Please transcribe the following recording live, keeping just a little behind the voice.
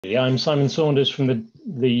I'm Simon Saunders from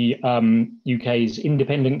the UK's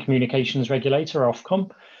Independent Communications Regulator, Ofcom,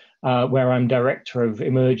 where I'm Director of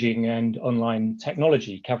Emerging and Online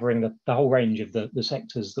Technology, covering the whole range of the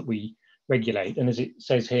sectors that we regulate. And as it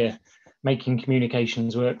says here, making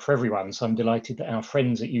communications work for everyone. So I'm delighted that our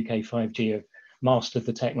friends at UK 5G have mastered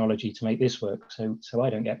the technology to make this work, so I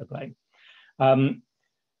don't get the blame.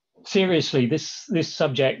 Seriously, this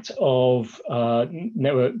subject of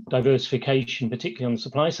network diversification, particularly on the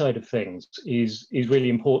supply side of things, is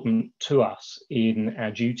really important to us in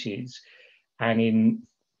our duties and in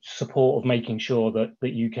support of making sure that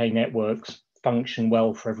UK networks function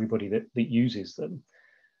well for everybody that uses them.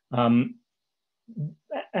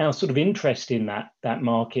 Our sort of interest in that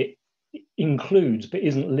market includes, but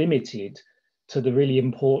isn't limited to, the really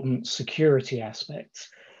important security aspects.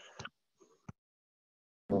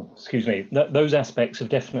 Excuse me, those aspects have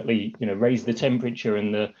definitely, raised the temperature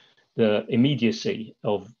and the immediacy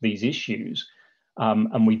of these issues,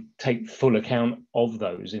 and we take full account of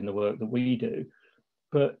those in the work that we do.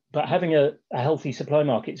 But having a healthy supply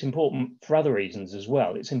market is important for other reasons as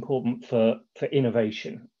well. It's important for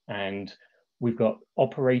innovation, and we've got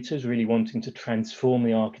operators really wanting to transform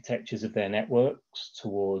the architectures of their networks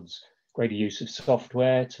towards greater use of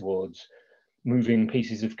software, towards moving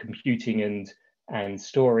pieces of computing and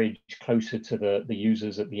storage closer to the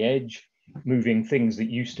users at the edge, moving things that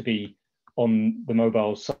used to be on the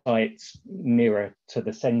mobile sites nearer to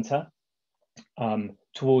the center,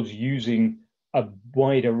 towards using a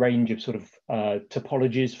wider range of sort of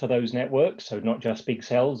topologies for those networks. So not just big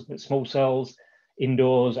cells, but small cells,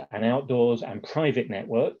 indoors and outdoors, and private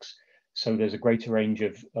networks. So there's a greater range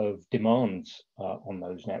of demands on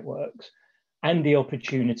those networks, and the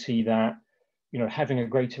opportunity that having a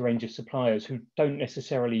greater range of suppliers who don't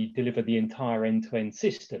necessarily deliver the entire end-to-end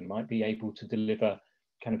system might be able to deliver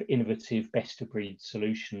kind of innovative, best-of-breed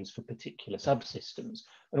solutions for particular subsystems.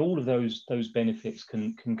 And all of those benefits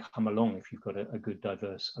can come along if you've got a good,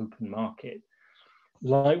 diverse, open market.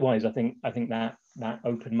 Likewise, I think that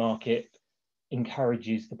open market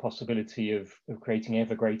encourages the possibility of creating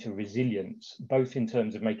ever greater resilience, both in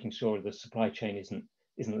terms of making sure the supply chain isn't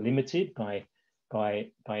limited by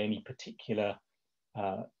any particular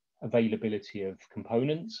availability of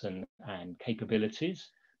components and capabilities,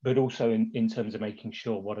 but also in terms of making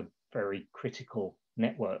sure what are very critical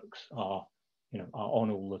networks are on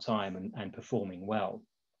all the time and performing well.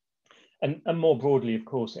 And more broadly, of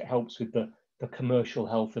course, it helps with the commercial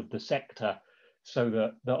health of the sector, so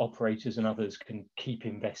that the operators and others can keep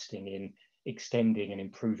investing in extending and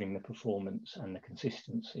improving the performance and the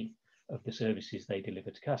consistency of the services they deliver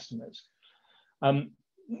to customers.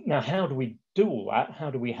 Now, how do we do all that? How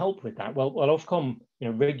do we help with that? Well, Ofcom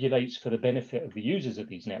regulates for the benefit of the users of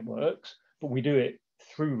these networks, but we do it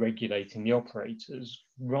through regulating the operators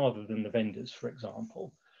rather than the vendors, for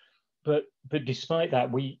example. But despite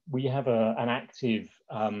that, we have an active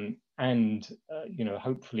and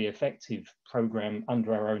hopefully effective program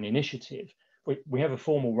under our own initiative. We have a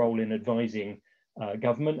formal role in advising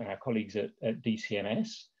government and our colleagues at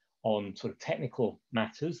DCMS on sort of technical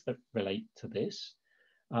matters that relate to this.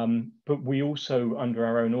 But we also, under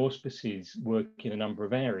our own auspices, work in a number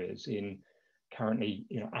of areas in currently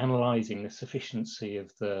analysing the sufficiency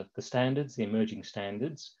of the standards, the emerging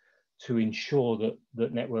standards, to ensure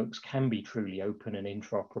that networks can be truly open and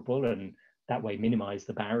interoperable, and that way minimise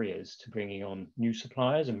the barriers to bringing on new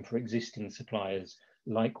suppliers, and for existing suppliers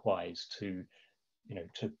likewise to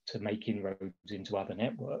make inroads into other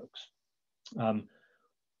networks.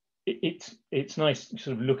 It's nice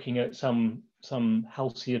sort of looking at some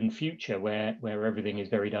halcyon future where everything is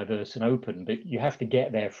very diverse and open, but you have to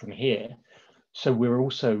get there from here. So we're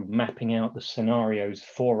also mapping out the scenarios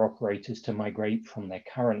for operators to migrate from their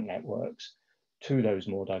current networks to those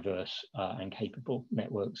more diverse and capable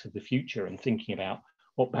networks of the future, and thinking about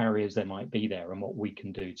what barriers there might be there and what we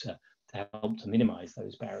can do to help to minimize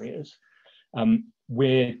those barriers.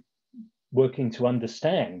 We're working to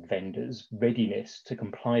understand vendors' readiness to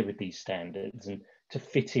comply with these standards and to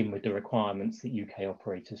fit in with the requirements that UK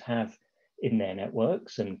operators have in their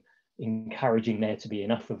networks, and encouraging there to be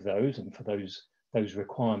enough of those, and for those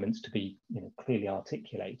requirements to be clearly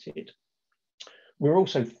articulated. We're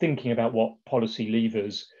also thinking about what policy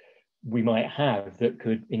levers we might have that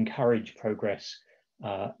could encourage progress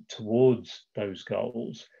towards those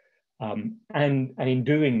goals. And in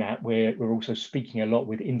doing that, we're also speaking a lot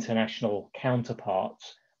with international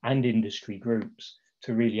counterparts and industry groups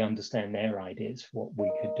to really understand their ideas for what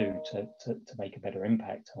we could do to make a better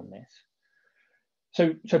impact on this.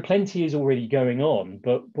 So plenty is already going on,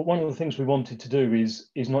 but one of the things we wanted to do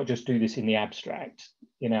is not just do this in the abstract.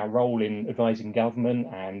 In our role in advising government,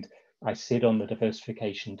 and I sit on the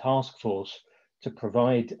diversification task force to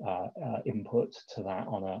provide input to that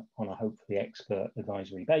on a hopefully expert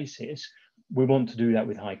advisory basis. We want to do that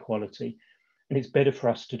with high quality, and it's better for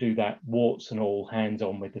us to do that warts and all, hands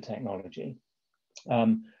on with the technology.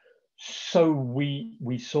 So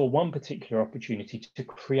we saw one particular opportunity to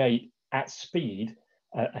create at speed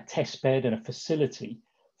a test bed and a facility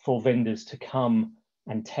for vendors to come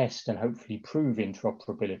and test and hopefully prove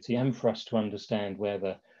interoperability, and for us to understand where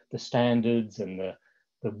the standards and the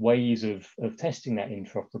ways of testing that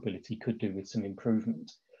interoperability could do with some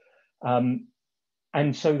improvement.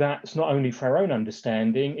 And so that's not only for our own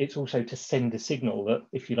understanding, it's also to send a signal that,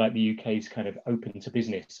 if you like, the UK is kind of open to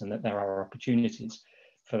business and that there are opportunities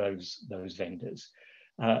for those vendors.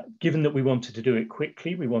 Given that we wanted to do it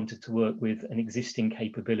quickly, we wanted to work with an existing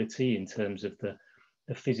capability in terms of the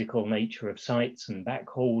physical nature of sites and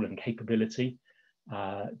backhaul and capability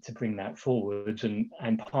to bring that forward, and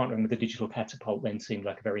partnering with the Digital Catapult then seemed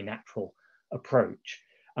like a very natural approach.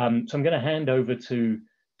 So I'm going to hand over to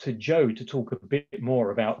Joe to talk a bit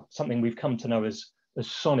more about something we've come to know as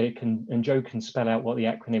SONIC, and Joe can spell out what the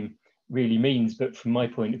acronym really means, but from my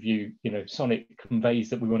point of view, you know, SONIC conveys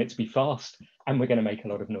that we want it to be fast, and we're going to make a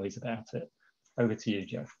lot of noise about it. Over to you,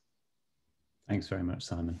 Joe. Thanks very much,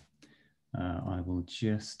 Simon. I will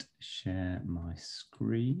just share my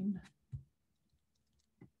screen.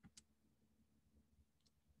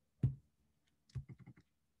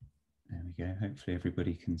 There we go. Hopefully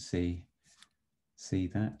everybody can see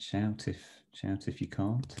that. Shout if you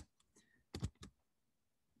can't.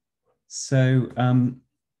 So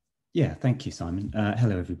yeah, thank you, Simon.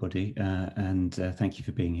 Hello, everybody, and thank you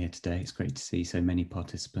for being here today. It's great to see so many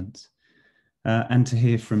participants and to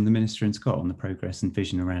hear from the Minister and Scott on the progress and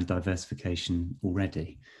vision around diversification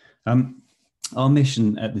already. Our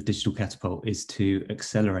mission at the Digital Catapult is to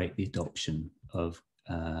accelerate the adoption of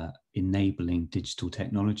enabling digital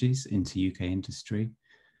technologies into UK industry,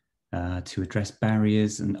 to address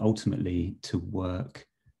barriers and ultimately to work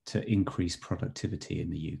to increase productivity in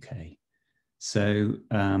the UK. So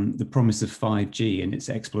the promise of 5G and its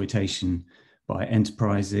exploitation by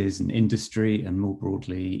enterprises and industry, and more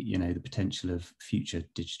broadly, you know, the potential of future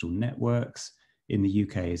digital networks in the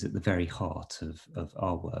UK is at the very heart of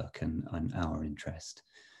our work and our interest.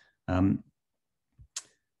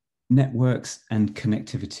 Networks and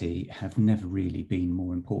connectivity have never really been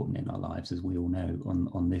more important in our lives, as we all know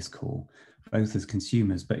on this call, both as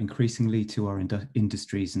consumers, but increasingly to our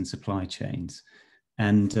industries and supply chains.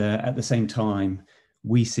 And at the same time,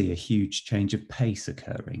 we see a huge change of pace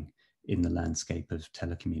occurring in the landscape of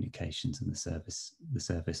telecommunications and the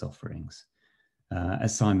service offerings.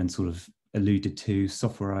 As Simon sort of alluded to,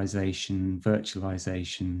 softwareization,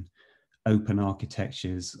 virtualization, open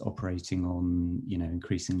architectures operating on, you know,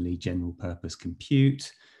 increasingly general purpose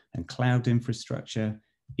compute and cloud infrastructure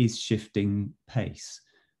is shifting pace.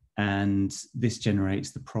 And this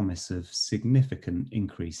generates the promise of significant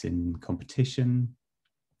increase in competition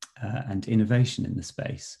and innovation in the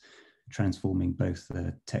space, transforming both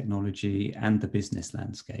the technology and the business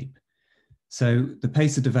landscape. So the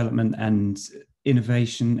pace of development and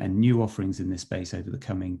innovation and new offerings in this space over the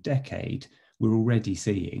coming decade, we're already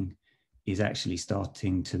seeing is actually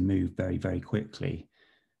starting to move very, very quickly.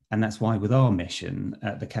 And that's why with our mission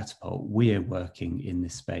at the Catapult, we're working in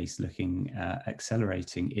this space, looking at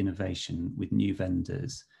accelerating innovation with new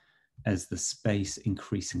vendors as the space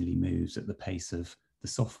increasingly moves at the pace of the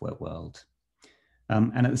software world.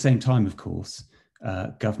 And at the same time, of course,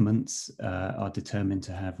 governments are determined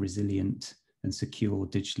to have resilient and secure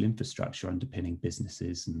digital infrastructure underpinning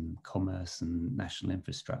businesses and commerce and national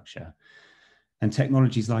infrastructure. And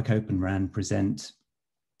technologies like Open RAN present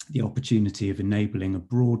the opportunity of enabling a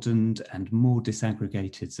broadened and more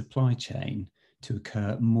disaggregated supply chain to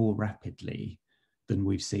occur more rapidly than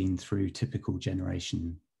we've seen through typical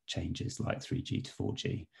generation changes like 3G to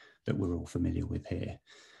 4G that we're all familiar with here.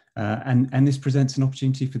 And this presents an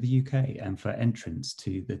opportunity for the UK and for entrance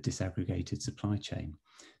to the disaggregated supply chain.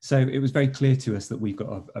 So it was very clear to us that we've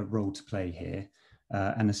got a role to play here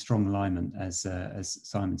and a strong alignment, as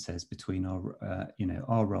Simon says, between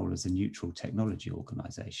our role as a neutral technology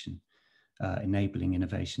organisation, enabling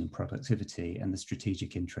innovation and productivity, and the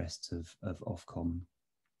strategic interests of Ofcom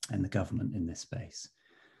and the government in this space.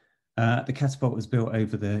 The Catapult was built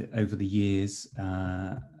over the years.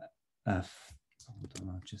 Hold on,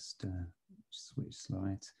 I'll just switch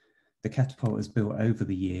slides. The Catapult has built over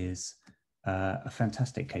the years a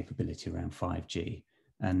fantastic capability around 5G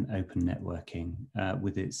and open networking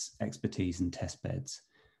with its expertise and test beds,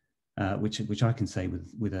 which I can say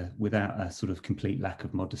without a sort of complete lack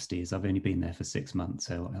of modesty, as I've only been there for 6 months,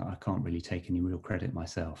 so I can't really take any real credit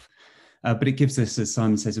myself. But it gives us, as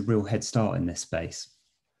Simon says, a real head start in this space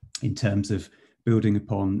in terms of building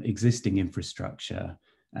upon existing infrastructure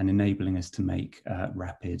and enabling us to make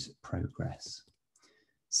rapid progress.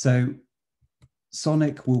 So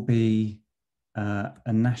Sonic will be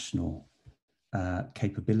a national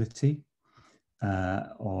capability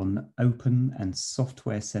on open and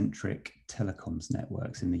software-centric telecoms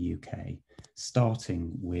networks in the UK,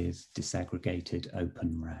 starting with disaggregated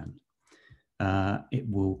Open RAN. It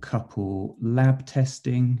will couple lab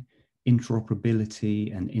testing,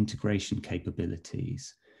 interoperability and integration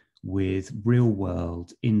capabilities with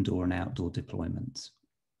real-world indoor and outdoor deployments,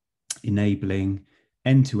 enabling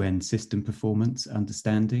end-to-end system performance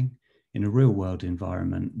understanding in a real-world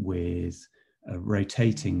environment with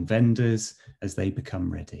rotating vendors as they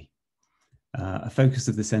become ready. A focus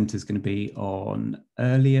of the centre is going to be on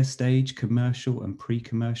earlier stage commercial and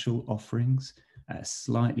pre-commercial offerings at a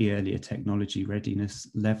slightly earlier technology readiness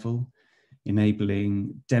level,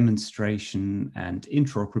 enabling demonstration and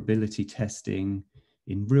interoperability testing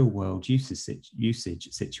in real-world usage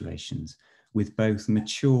situations with both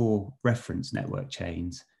mature reference network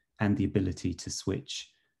chains and the ability to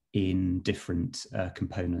switch in different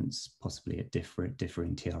components, possibly at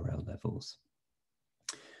differing TRL levels.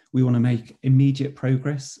 We want to make immediate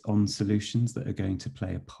progress on solutions that are going to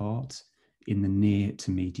play a part in the near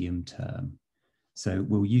to medium term. So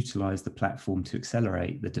we'll utilise the platform to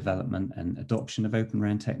accelerate the development and adoption of Open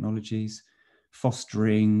RAN technologies,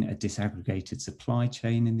 fostering a disaggregated supply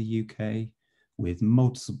chain in the UK with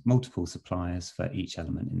multiple suppliers for each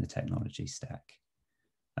element in the technology stack.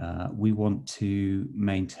 We want to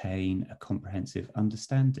maintain a comprehensive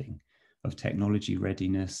understanding of technology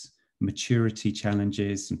readiness, maturity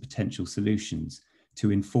challenges and potential solutions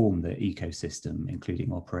to inform the ecosystem,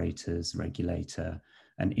 including operators, regulator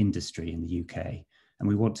and industry in the UK. And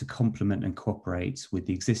we want to complement and cooperate with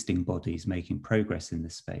the existing bodies making progress in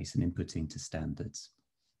this space and inputting to standards.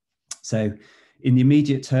 So in the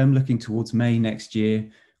immediate term, looking towards May next year,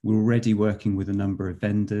 we're already working with a number of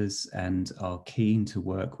vendors and are keen to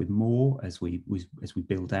work with more as we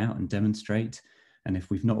build out and demonstrate. And if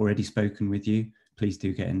we've not already spoken with you, please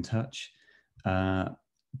do get in touch.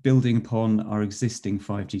 Building upon our existing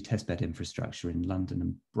 5G testbed infrastructure in London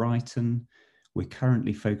and Brighton, we're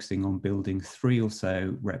currently focusing on building 3 or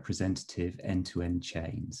so representative end-to-end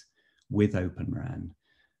chains with Open RAN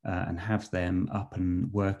and have them up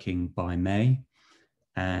and working by May.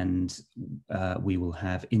 And we will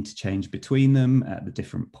have interchange between them at the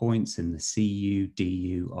different points in the CU,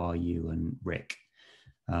 DU, RU and RIC.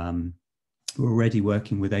 We're already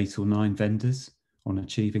working with 8 or 9 vendors on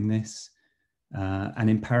achieving this. And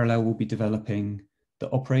in parallel, we'll be developing the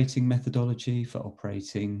operating methodology for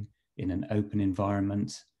operating in an open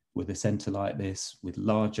environment with a centre like this, with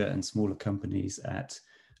larger and smaller companies at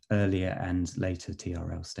earlier and later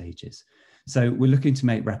TRL stages. So we're looking to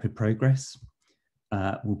make rapid progress.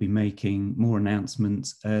 We'll be making more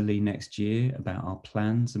announcements early next year about our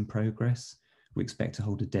plans and progress. We expect to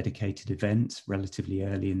hold a dedicated event relatively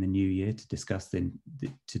early in the new year to discuss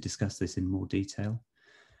this in more detail.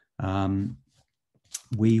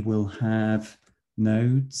 We will have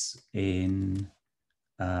nodes in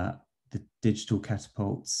the Digital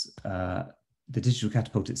Catapults, the Digital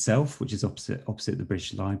Catapult itself, which is opposite the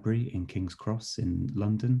British Library in King's Cross in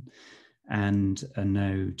London, and a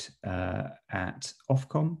node at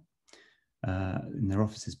Ofcom in their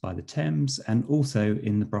offices by the Thames, and also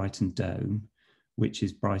in the Brighton Dome, which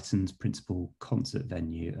is Brighton's principal concert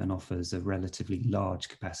venue and offers a relatively large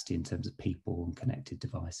capacity in terms of people and connected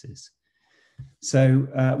devices. So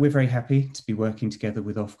we're very happy to be working together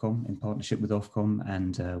with Ofcom, in partnership with Ofcom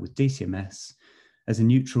and with DCMS. As a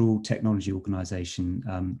neutral technology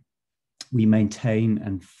organisation, we maintain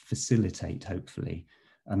and facilitate, hopefully,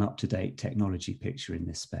 an up-to-date technology picture in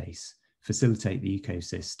this space, facilitate the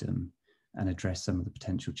ecosystem and address some of the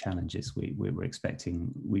potential challenges we're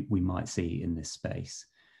expecting we might see in this space.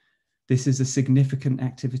 This is a significant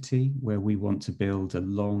activity where we want to build a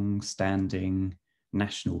long-standing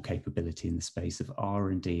national capability in the space of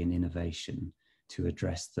R&D and innovation to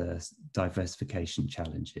address the diversification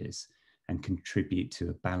challenges and contribute to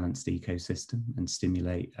a balanced ecosystem and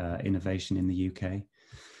stimulate innovation in the UK,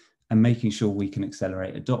 and making sure we can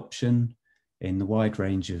accelerate adoption in the wide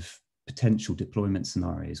range of potential deployment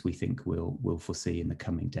scenarios we think we'll foresee in the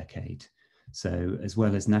coming decade. So as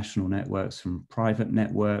well as national networks from private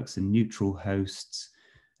networks and neutral hosts,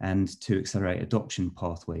 and to accelerate adoption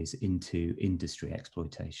pathways into industry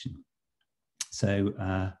exploitation. So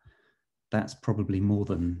that's probably more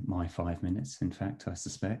than my 5 minutes, in fact, I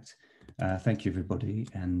suspect. Thank you, everybody,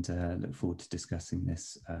 and look forward to discussing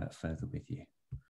this further with you.